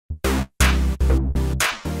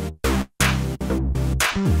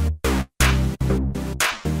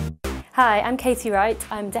Hi, I'm Katie Wright.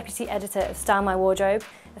 I'm Deputy Editor of Style My Wardrobe,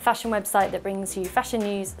 a fashion website that brings you fashion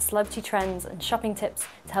news, celebrity trends and shopping tips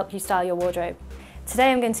to help you style your wardrobe.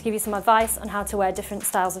 Today I'm going to give you some advice on how to wear different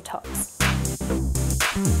styles of tops.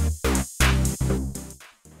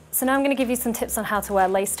 So now I'm going to give you some tips on how to wear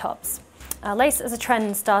lace tops. Lace as a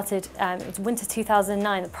trend started, it was winter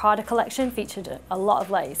 2009, the Prada collection featured a lot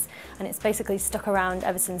of lace, and it's basically stuck around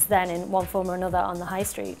ever since then in one form or another on the high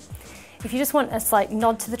street. If you just want a slight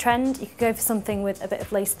nod to the trend, you could go for something with a bit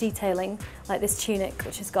of lace detailing, like this tunic,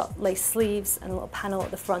 which has got lace sleeves and a little panel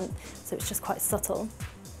at the front, so it's just quite subtle.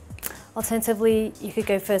 Alternatively, you could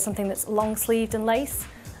go for something that's long sleeved and lace,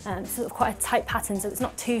 sort of quite a tight pattern so it's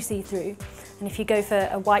not too see-through. And if you go for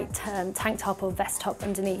a white tank top or vest top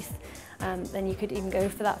underneath, then you could even go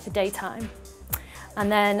for that for daytime.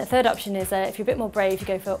 And then a third option is if you're a bit more brave, you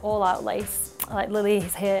go for all-out lace, like Lily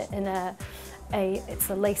is here in it's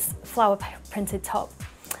a lace flower printed top,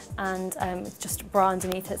 and it's just a bra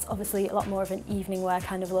underneath. It's obviously a lot more of an evening wear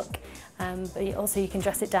kind of look, but also you can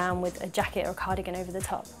dress it down with a jacket or a cardigan over the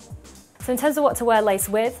top. So in terms of what to wear lace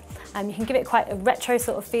with, you can give it quite a retro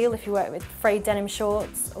sort of feel if you wear it with frayed denim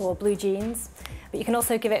shorts or blue jeans, but you can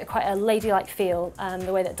also give it quite a ladylike feel,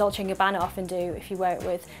 the way that Dolce & Gabbana often do if you wear it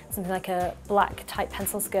with something like a black tight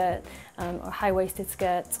pencil skirt or a high-waisted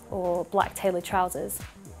skirt or black tailored trousers.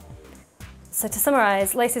 So to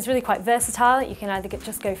summarise, lace is really quite versatile. You can either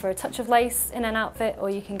just go for a touch of lace in an outfit, or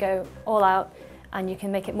you can go all out and you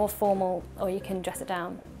can make it more formal, or you can dress it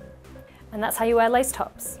down. And that's how you wear lace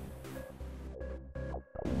tops.